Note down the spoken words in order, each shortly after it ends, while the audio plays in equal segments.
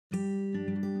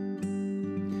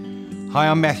Hi,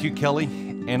 I'm Matthew Kelly,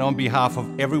 and on behalf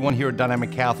of everyone here at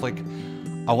Dynamic Catholic,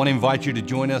 I want to invite you to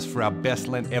join us for our Best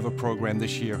Lent Ever program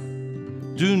this year.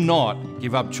 Do not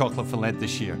give up chocolate for Lent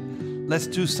this year. Let's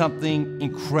do something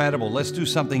incredible. Let's do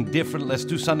something different. Let's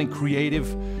do something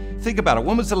creative. Think about it.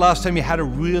 When was the last time you had a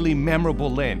really memorable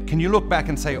Lent? Can you look back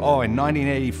and say, oh, in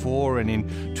 1984 and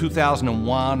in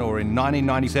 2001 or in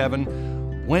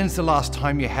 1997? When's the last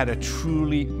time you had a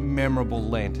truly memorable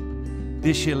Lent?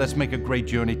 This year, let's make a great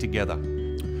journey together.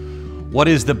 What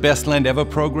is the Best Lent Ever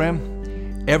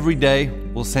program? Every day,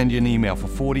 we'll send you an email for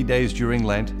 40 days during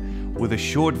Lent with a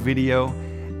short video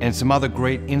and some other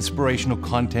great inspirational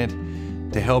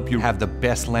content to help you have the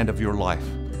best Lent of your life.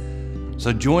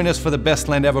 So join us for the Best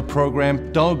Lent Ever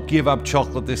program. Don't give up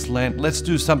chocolate this Lent. Let's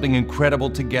do something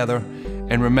incredible together.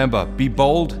 And remember, be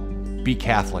bold, be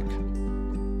Catholic.